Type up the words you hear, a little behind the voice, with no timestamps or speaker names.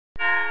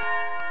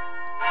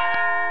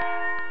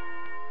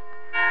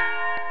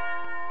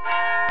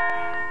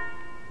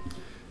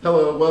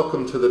Hello,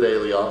 welcome to the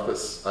Daily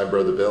Office. I'm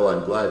Brother Bill.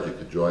 I'm glad you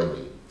could join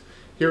me.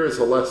 Here is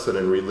a lesson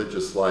in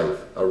religious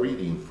life, a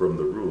reading from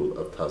the Rule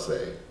of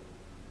Taize.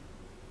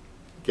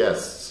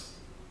 Guests.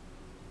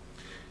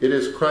 It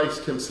is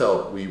Christ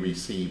himself we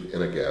receive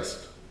in a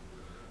guest.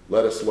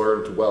 Let us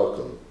learn to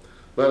welcome.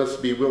 Let us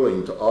be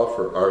willing to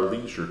offer our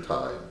leisure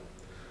time.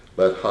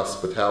 Let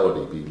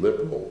hospitality be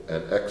liberal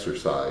and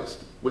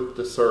exercised with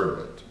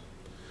discernment.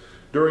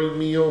 During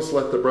meals,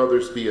 let the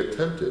brothers be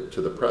attentive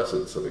to the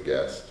presence of a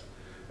guest,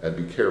 and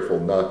be careful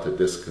not to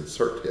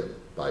disconcert him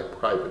by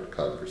private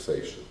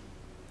conversation.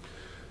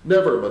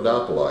 Never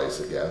monopolize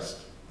a guest.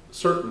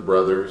 Certain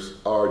brothers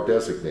are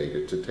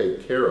designated to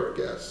take care of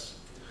guests.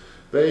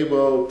 They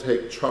will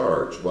take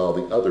charge while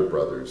the other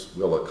brothers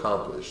will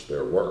accomplish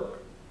their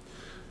work.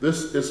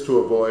 This is to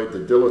avoid the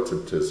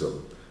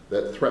dilettantism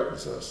that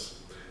threatens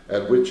us,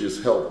 and which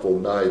is helpful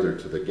neither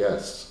to the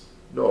guests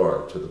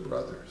nor to the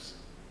brothers.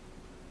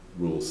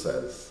 Rule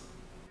says.